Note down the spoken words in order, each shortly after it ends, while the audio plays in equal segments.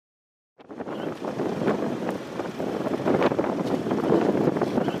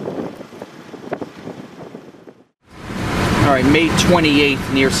All right, May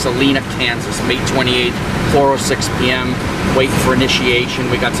 28th near Salina, Kansas. May 28th, 4:06 p.m. Waiting for initiation.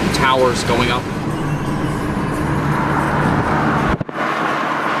 We got some towers going up.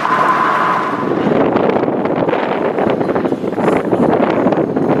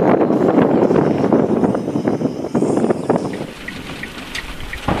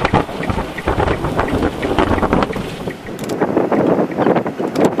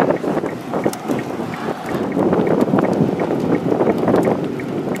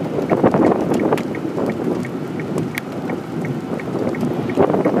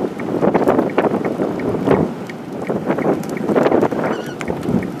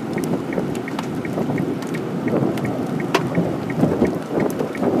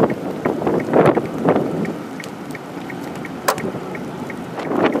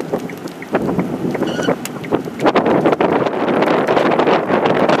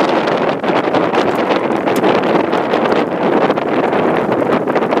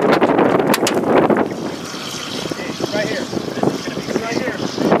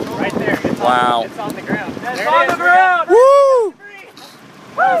 Wow. It's on the ground. It's on the ground! Woo!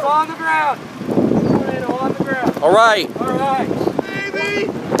 It's on the ground! Tornado on the ground. All right. All right. Baby!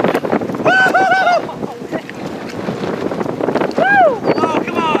 Woo! Oh,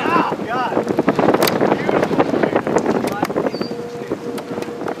 come on! Oh, God.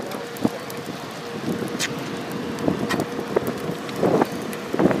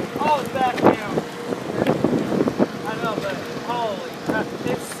 Oh, it's back down. I know, but holy crap.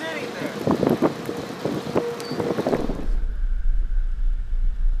 It's sitting there.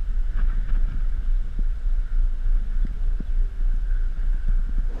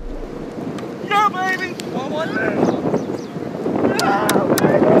 Yeah, baby! One thing. Yeah,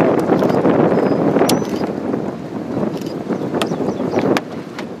 baby!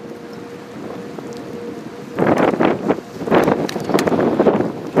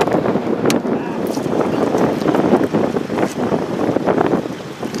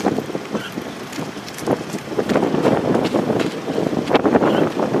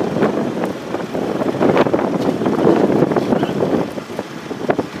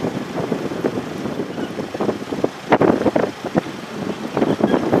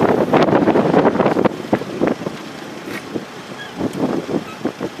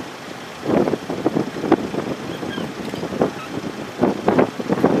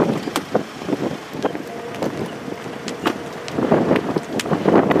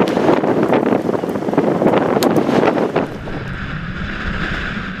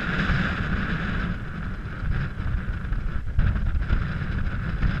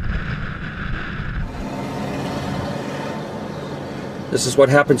 This is what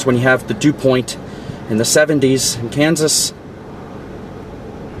happens when you have the dew point in the 70s in Kansas.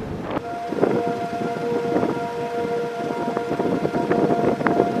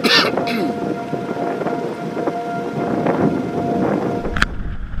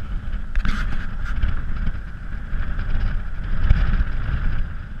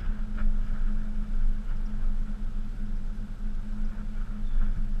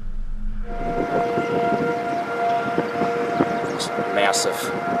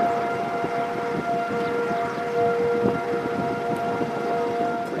 Massive.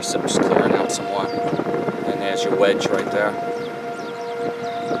 Precip's clearing out somewhat. And there's your wedge right there.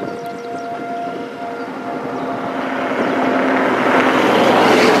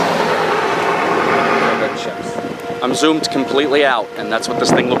 I'm zoomed completely out, and that's what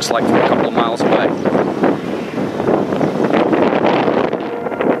this thing looks like from a couple of miles away.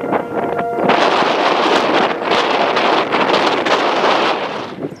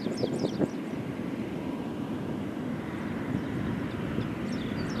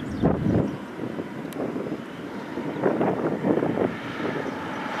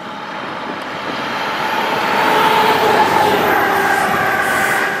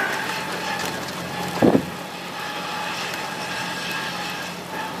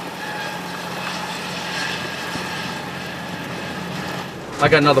 I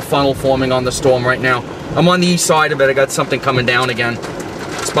got another funnel forming on the storm right now. I'm on the east side of it. I got something coming down again.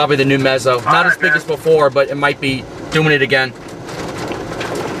 It's probably the new mezzo. Not as big as before, but it might be doing it again.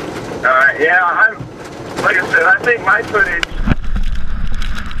 Yeah, like I said, I think my footage.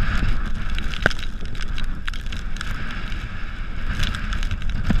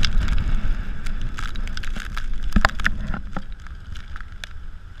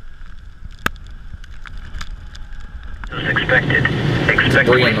 Expect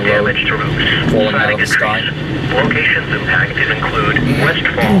wind damage to roofs, falling out of the sky. Locations impacted include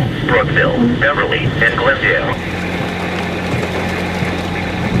Westfall, Brookville, Beverly, and Glendale.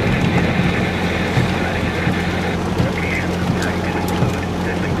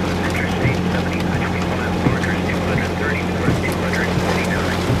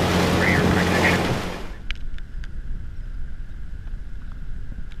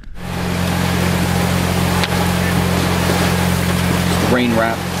 screen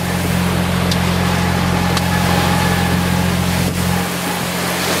wrap.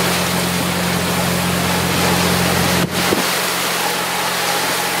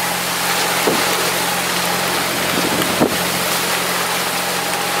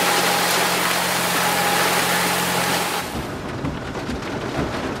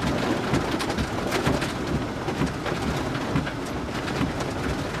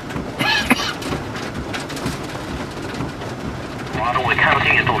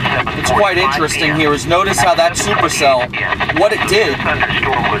 It's quite interesting here is notice how that supercell, what it did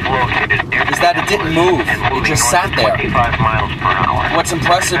is that it didn't move, it just sat there. What's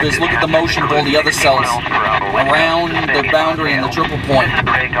impressive is look at the motion of all the other cells around the boundary and the triple point.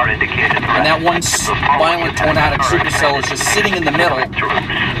 And that one violent tornadic supercell is just sitting in the middle,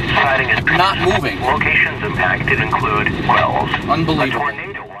 not moving. Locations impacted include wells.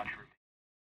 Unbelievable.